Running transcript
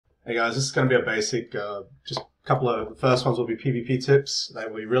Hey guys, this is going to be a basic, just a couple of, the first ones will be PvP tips. They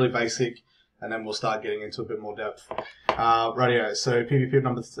will be really basic, and then we'll start getting into a bit more depth. Rightio, so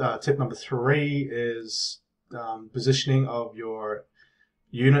PvP tip number 3 is positioning of your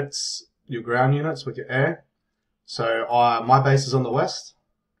units, your ground units with your air. So my base is on the west,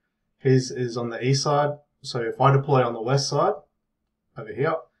 his is on the east side. So if I deploy on the west side, over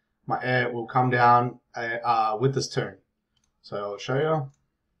here, my air will come down with this turn. So I'll show you.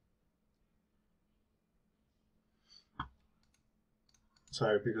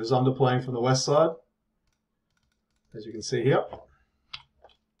 So because I'm deploying from the west side, as you can see here,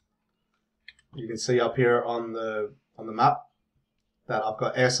 you can see up here on the map that I've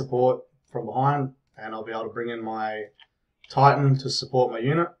got air support from behind, and I'll be able to bring in my Titan to support my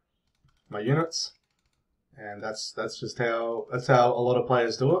units, and that's just how a lot of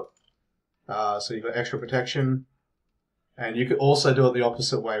players do it. So you've got extra protection, and you could also do it the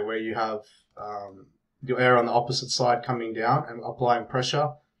opposite way, where you have your air on the opposite side coming down and applying pressure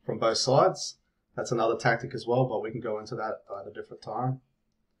from both sides. That's another tactic as well, but we can go into that at a different time.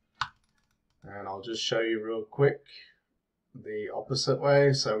 And I'll just show you real quick the opposite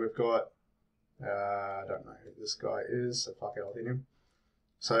way. So we've got, I don't know who this guy is, so fuck it, I'll hit him.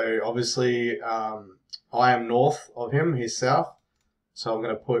 So obviously I am north of him, he's south. So I'm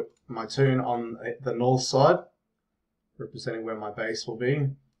going to put my toon on the north side, representing where my base will be,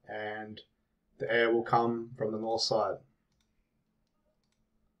 and the air will come from the north side.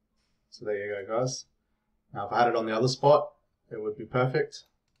 So there you go, guys. Now if I had it on the other spot, it would be perfect.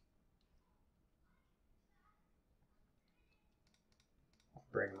 I'll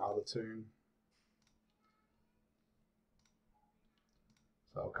bring my other toon.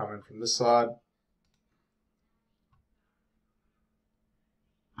 So I'll come in from this side.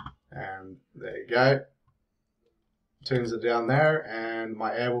 And there you go. Toons are down there, and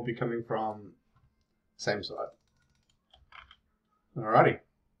my air will be coming from same side. Alrighty.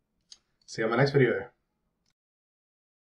 See you on my next video.